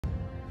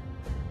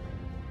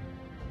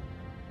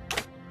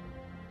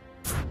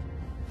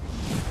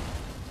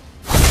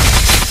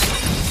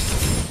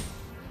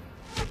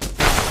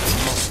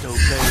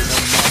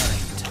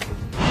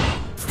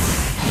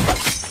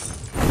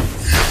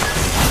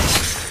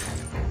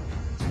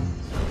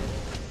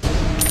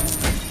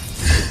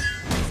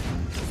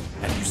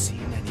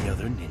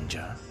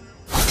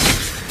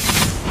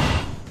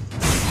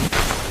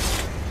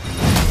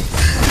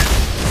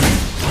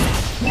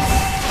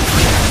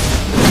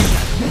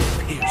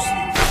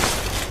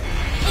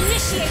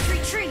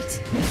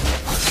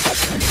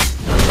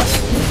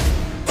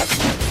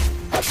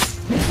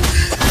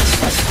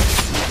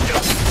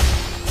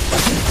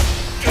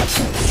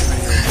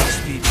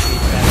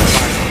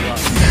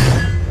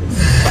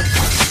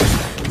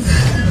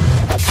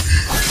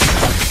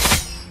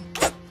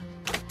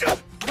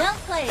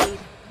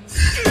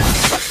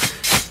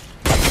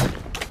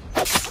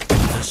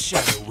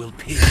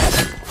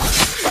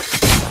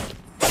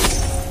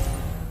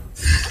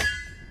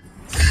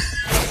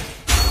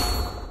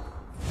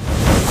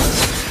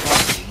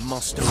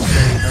must obey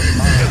the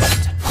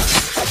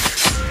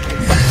mind.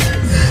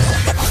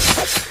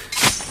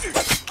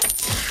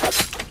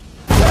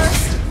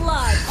 First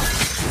blood.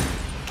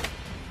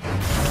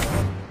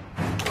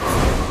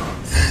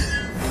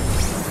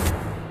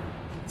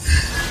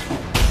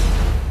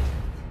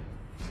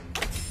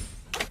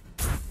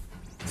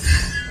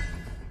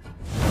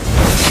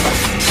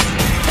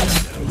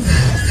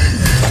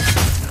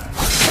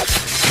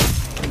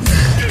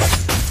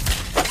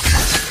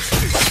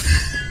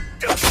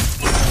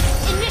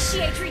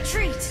 Initiate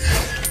retreat.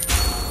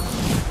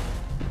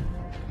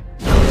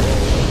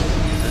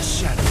 The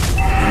shadow.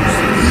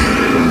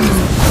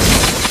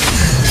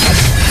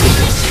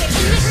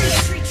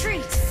 Initiate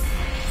retreat.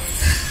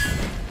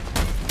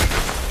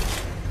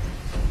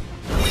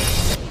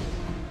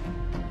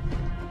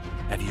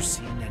 Have you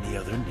seen any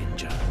other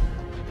ninja?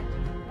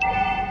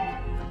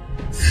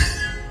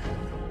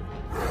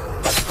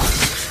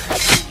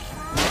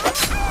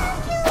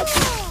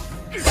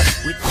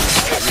 Witness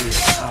the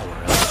real power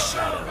of the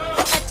shadow.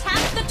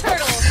 Attack the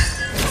turtle.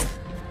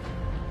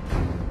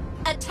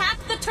 Attack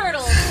the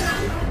turtle.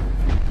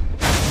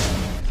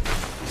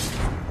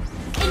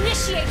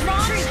 Initiate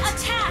retreat.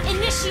 Attack.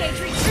 Initiate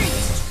retreat.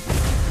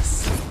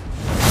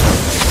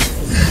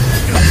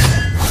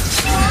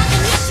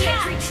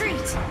 Initiate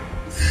retreat.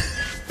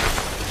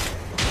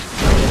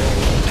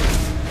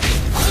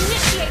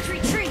 Initiate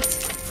retreat.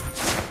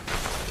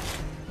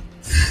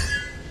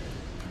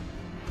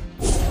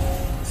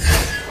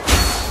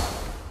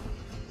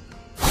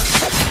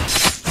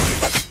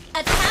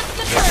 Attack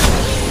the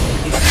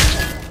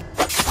turtle.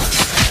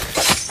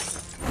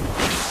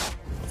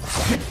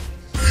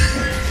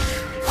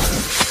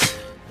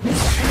 An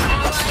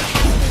ally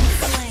has been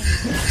slain.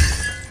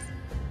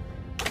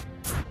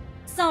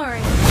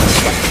 Sorry.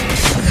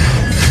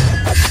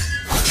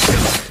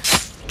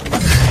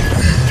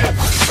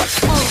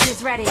 Ult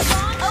is ready.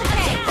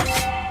 Okay.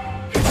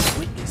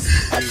 Witness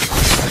the real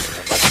power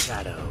of the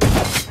shadow.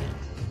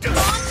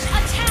 Launch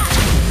attack.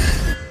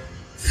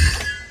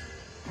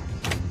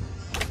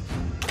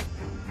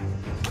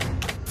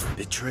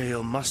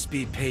 Betrayal must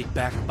be paid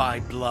back by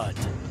blood.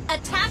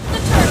 Attack the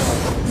turtle.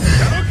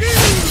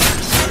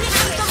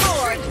 Initiate the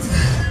lord.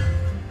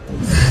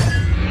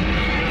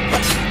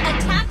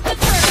 Attack the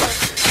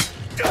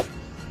turtle.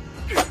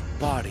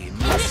 Body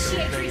must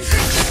Initiate obey.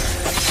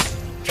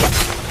 retreat.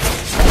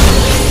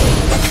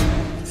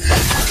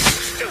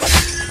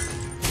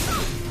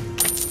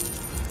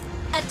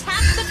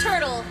 Attack the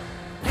turtle.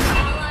 An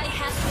ally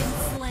has been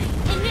slain.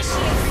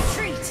 Initiate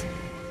retreat.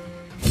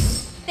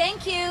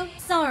 Thank you.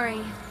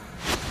 Sorry.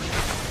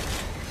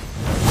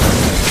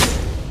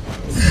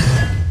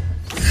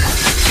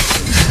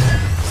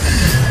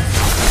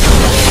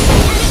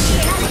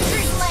 Initiate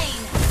retreat.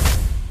 Slain.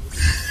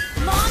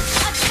 Launch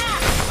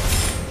attack.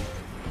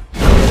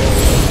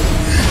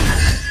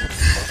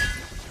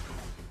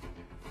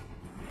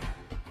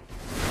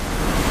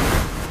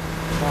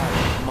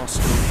 Body must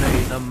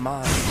obey the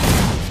mind.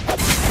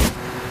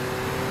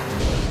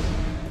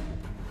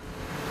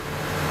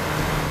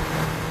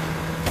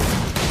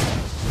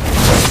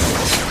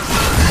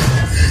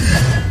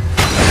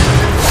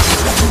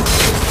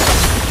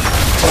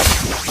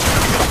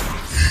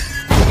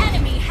 An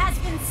enemy has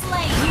been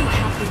slain. You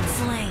have been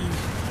slain.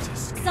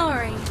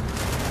 Sorry.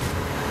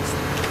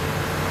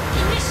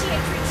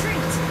 Initiate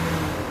retreat.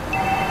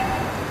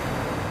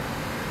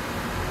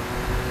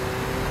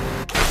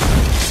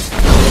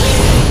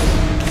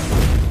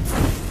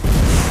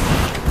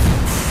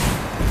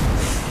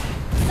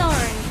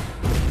 Sorry.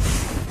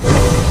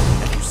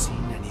 Have you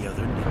seen any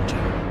other ninja?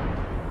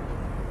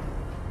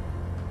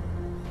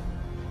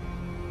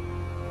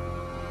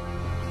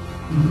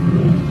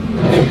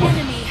 An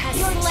enemy has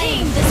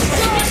slain this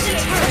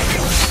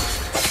turret.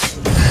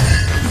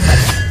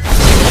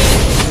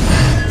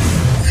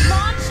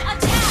 Launch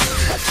attack.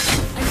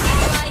 An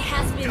ally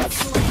has been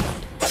slain.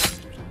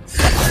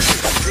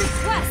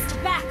 Request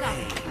backup.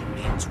 Pain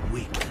means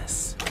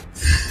weakness.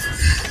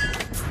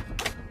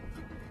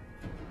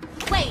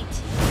 Wait.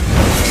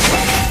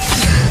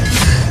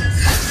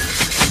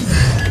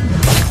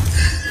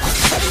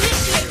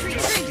 Initiate Be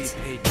retreat.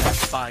 paid back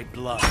by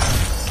blood.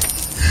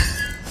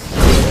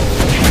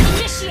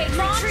 Initiate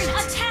retreat.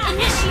 Attack.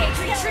 Initiate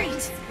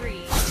retreat.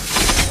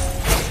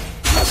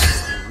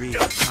 The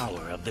real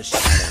power of the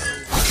shadow.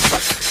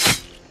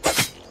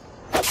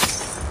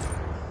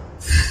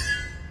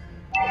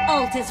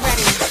 Ult is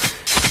ready.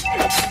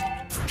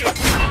 An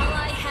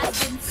ally has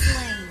been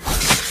slain.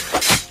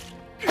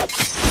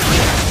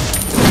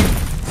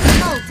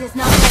 Ult is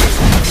not ready.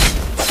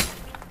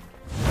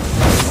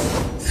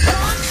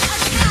 Launch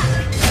attack.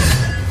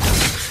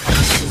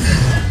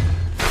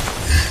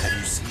 Have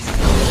you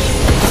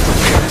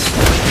seen?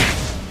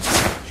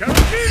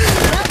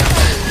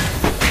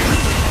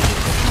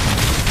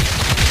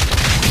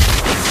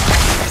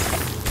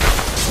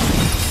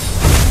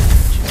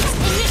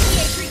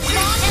 Initiate retreat.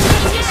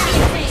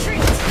 Initiate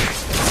retreat.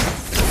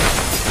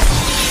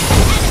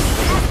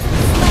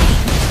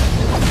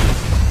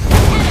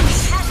 Enemy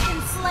has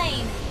been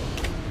slain.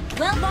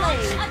 Well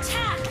played.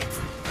 Attack.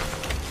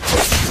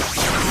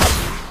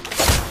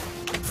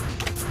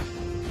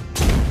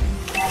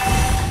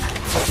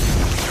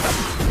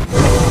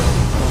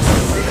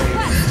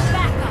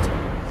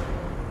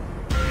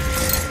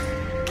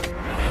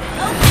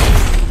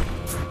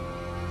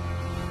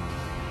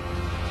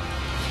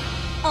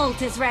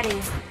 Ult is ready.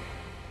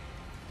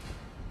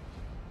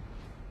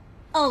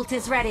 Ult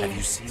is ready. Have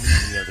you seen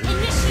any other?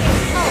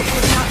 Initiate. Ult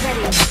is not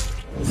ready.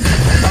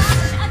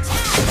 Launch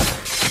attack.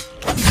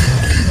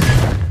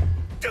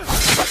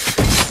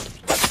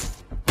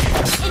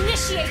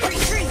 Initiate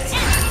retreat.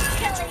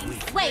 Killing.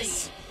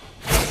 Wait.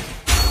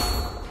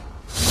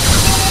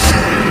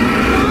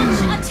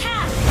 Launch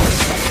attack.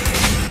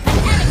 An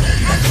enemy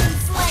has been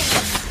slain.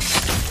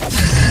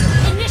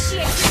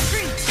 Initiate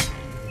retreat.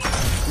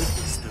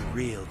 Witness the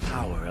real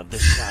power of the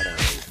shadow.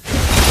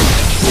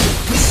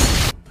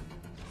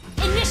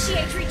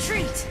 Initiate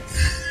retreat.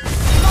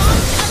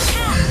 Launch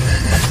attack.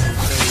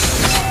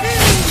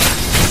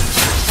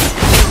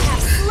 You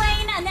have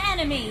slain an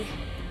enemy.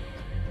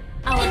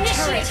 Our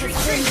turret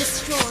has been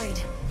destroyed.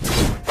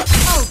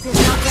 Ult is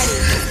not ready.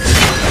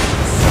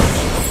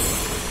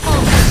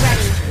 Ult is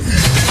ready.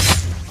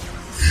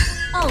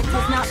 Ult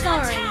is not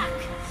sorry.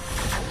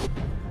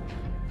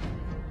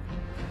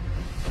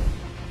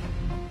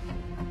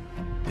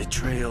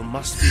 Betrayal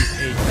must be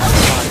paid back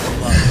by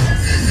blood.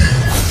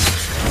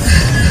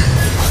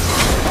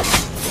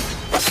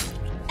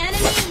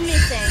 Enemy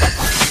missing.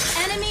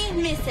 Enemy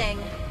missing.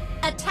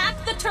 Attack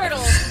the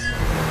turtle.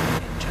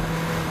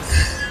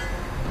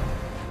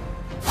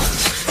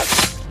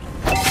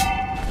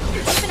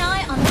 Keep an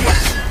eye on the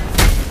weapon.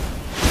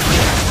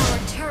 Our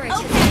turret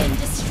has been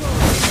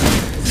destroyed.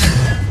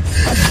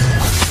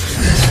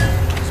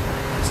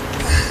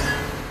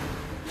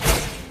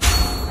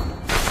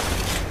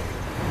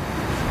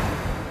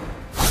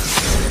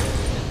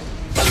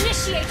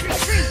 Initiate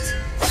retreat.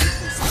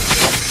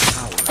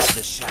 Power of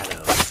the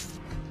shadow.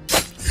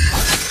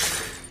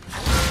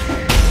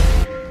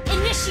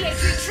 Initiate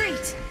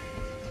retreat.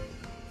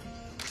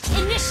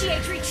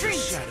 Initiate The retreat.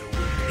 shadow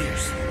will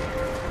pierce you.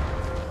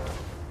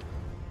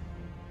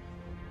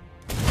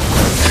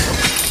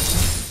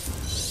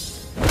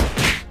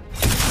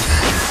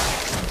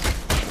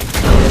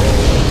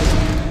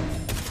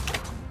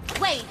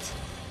 Wait.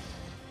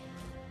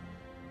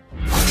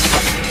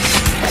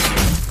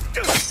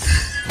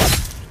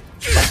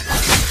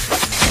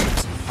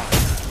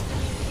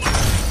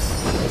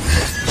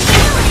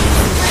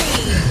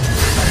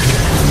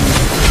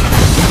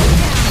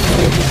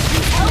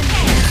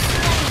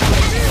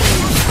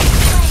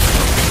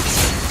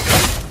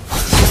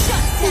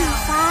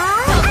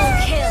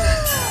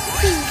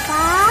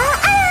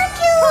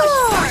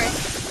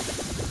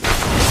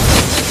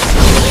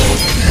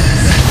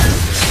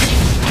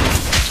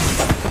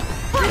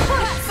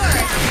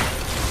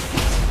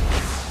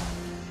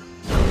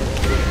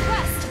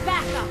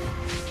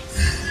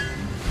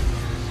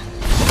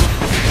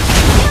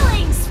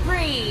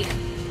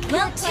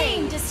 Your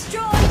team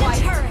destroyed the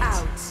turret.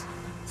 Out.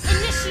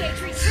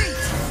 Initiate retreat.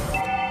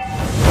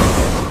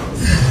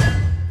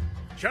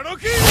 Shadow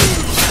King!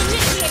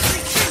 Initiate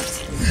retreat.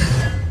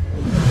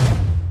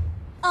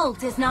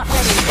 Ult is not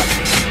ready.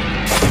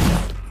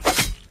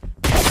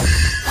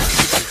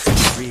 It's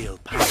the real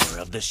power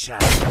of the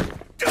shadow.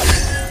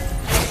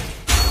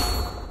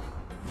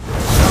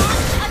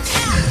 Launch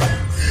attack.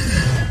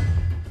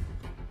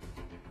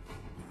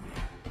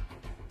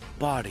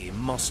 Body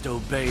must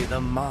obey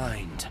the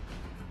mind.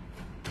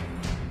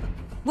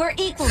 We're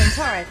equal in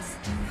turrets.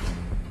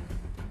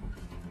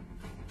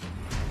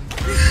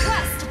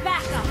 Request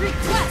backup.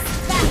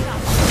 Request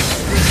backup.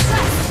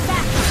 Request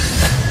backup.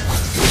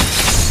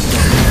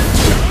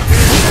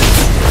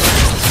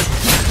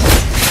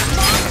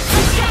 Launch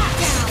attack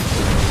down.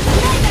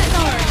 Mega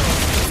Lord.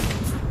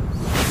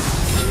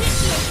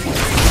 Initiate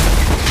retreat.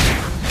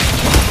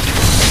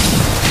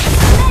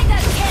 Mega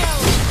kill.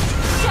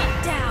 Shut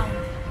down.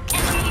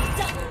 Enemy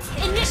double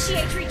kill.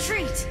 Initiate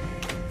retreat.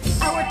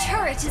 Our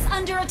turret is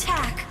under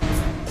attack.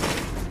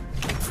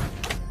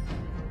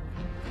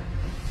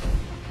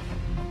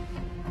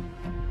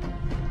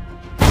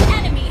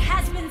 Enemy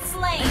has been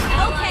slain.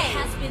 Okay,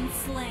 has been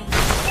slain.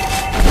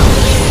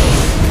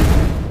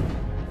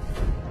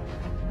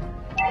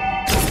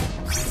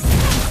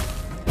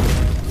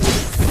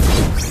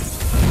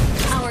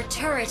 Our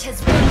turret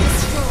has been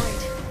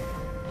destroyed.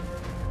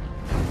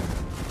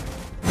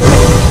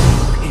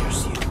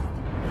 Pierce you.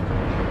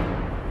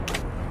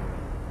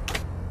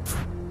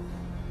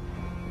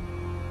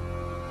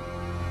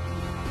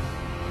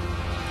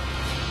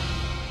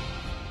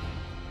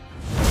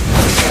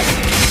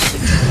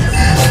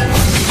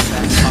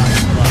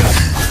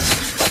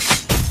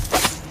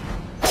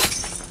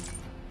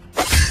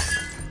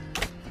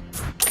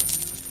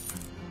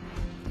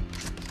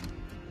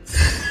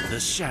 The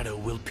shadow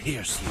will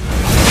pierce you.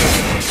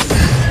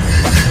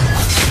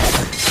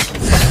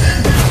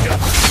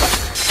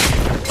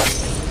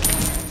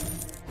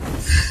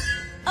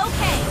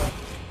 Okay.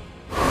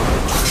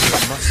 You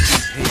must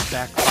be paid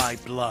back by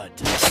blood.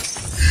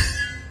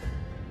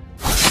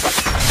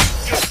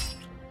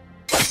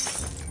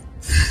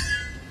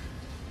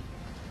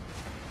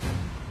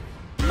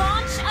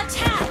 Launch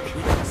attack.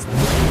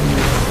 Slain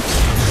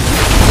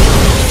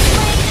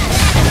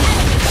an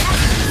enemy has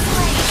been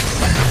slain.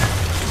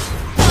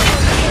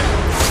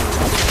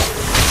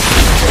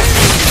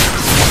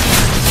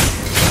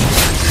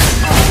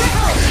 Double kill.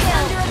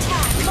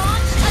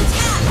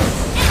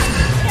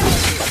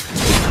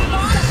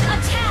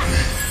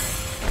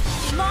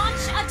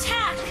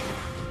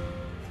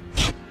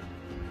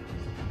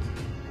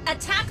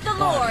 Attack the Body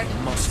Lord!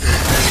 must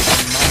obey the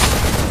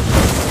mind.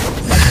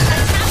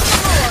 Attack the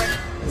Lord!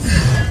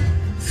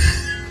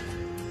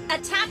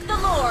 Attack the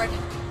Lord!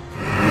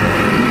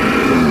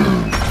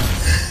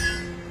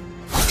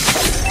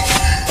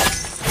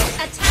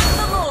 Attack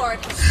the Lord!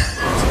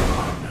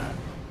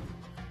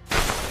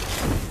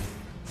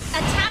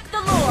 Attack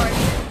the Lord!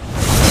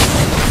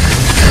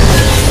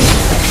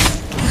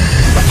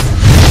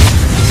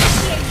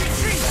 Initiate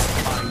retreat!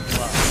 Find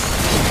love.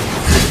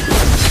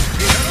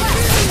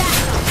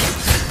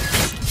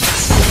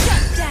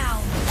 Shut down!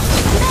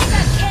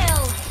 Mega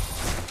kill!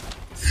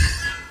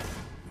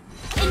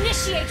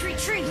 Initiate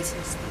retreat! This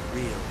is the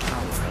real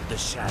power of the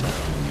shadow.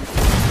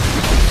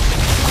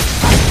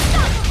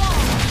 Unstoppable!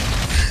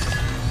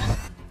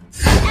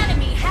 An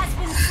enemy has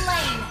been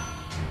slain!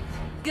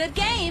 Good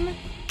game!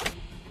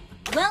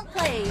 Well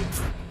played!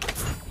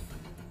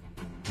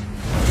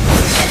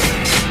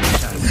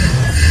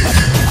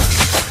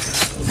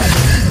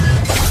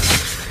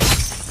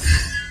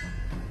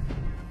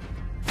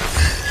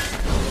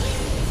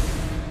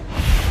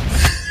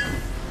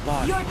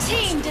 Body Your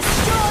team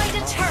destroyed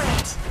a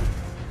turret!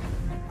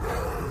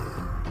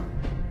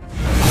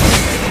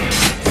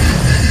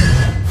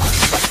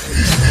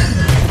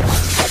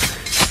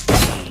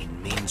 pain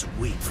means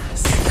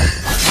weakness.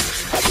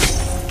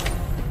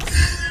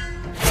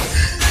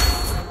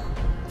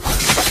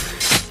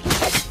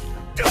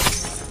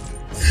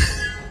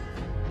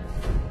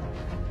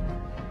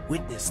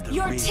 Witness the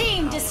Your real team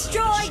power of the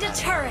destroyed a shadow.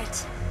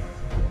 turret!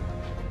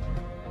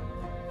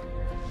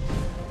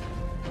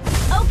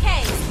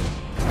 Okay!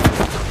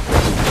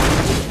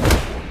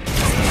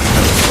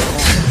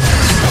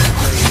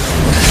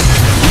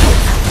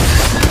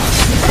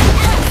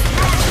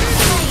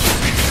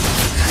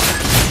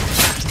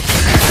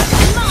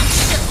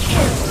 Monster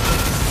kill!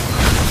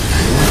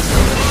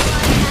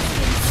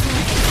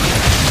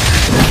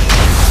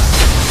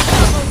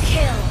 Double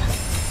kill!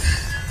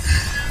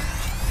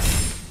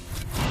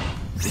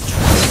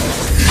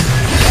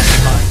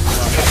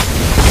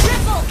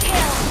 Triple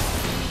kill!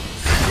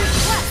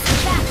 Request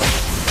backup!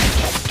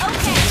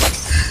 Okay!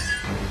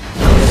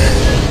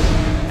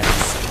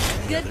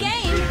 Good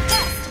game!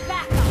 Request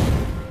backup!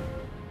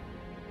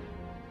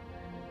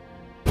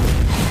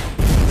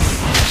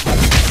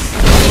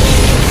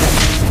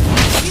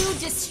 You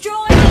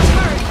destroyed a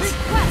turret!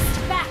 Request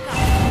backup!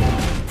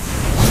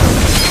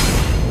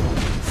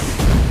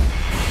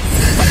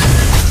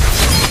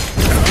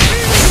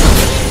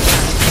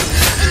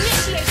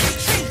 Initiate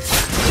retreat!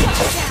 Shut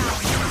down!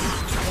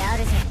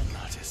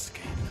 Not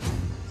escape.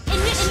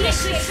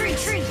 Initiate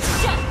retreat!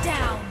 Shut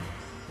down!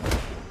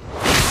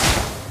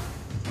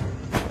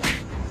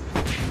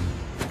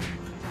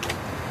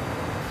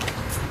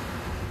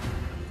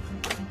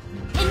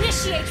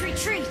 Initiate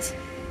retreat!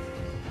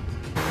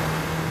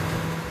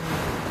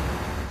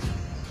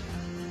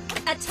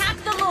 Attack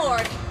the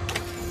Lord!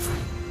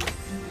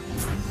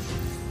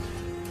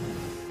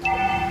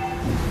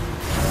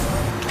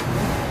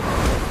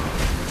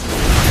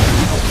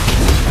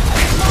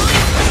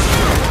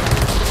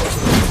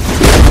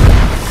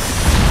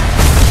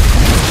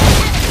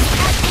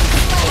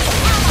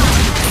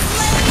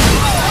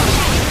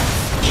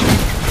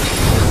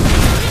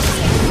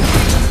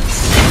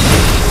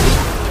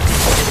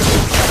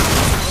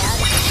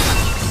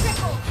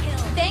 Triple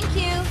kill! Thank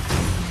you!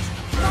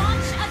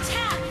 Launch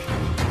attack!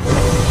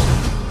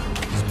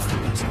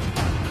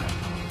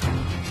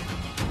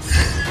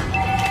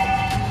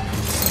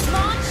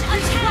 Launch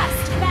attack!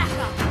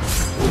 Backup!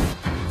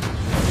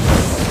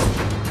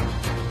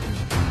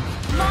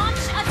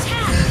 Launch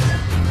attack!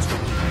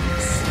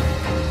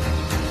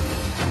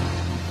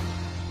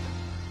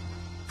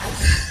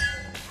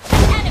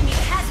 Enemy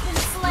has been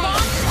slain!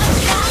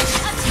 Launch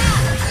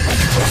attack!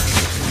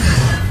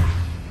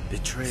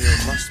 Betrayal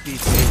must be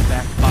paid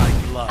back by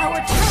blood. Our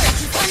turret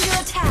is under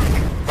attack!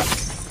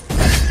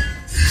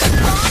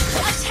 Launch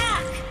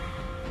attack!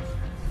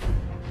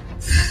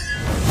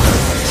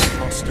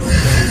 Must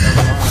obey the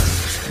mind.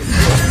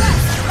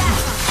 Request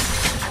backup!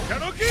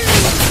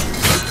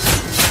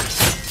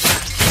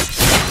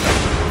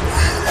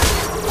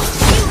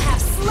 You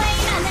have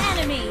slain an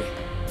enemy!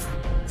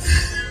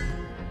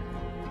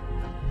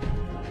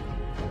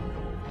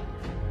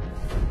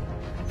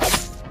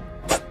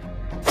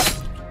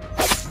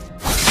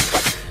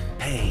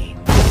 Pain.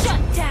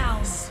 Shut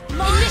down!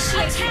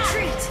 Initiate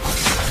retreat!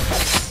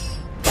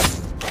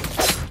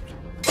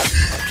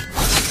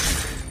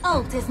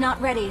 Ult is not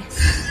ready.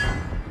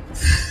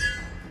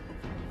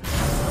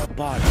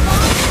 Body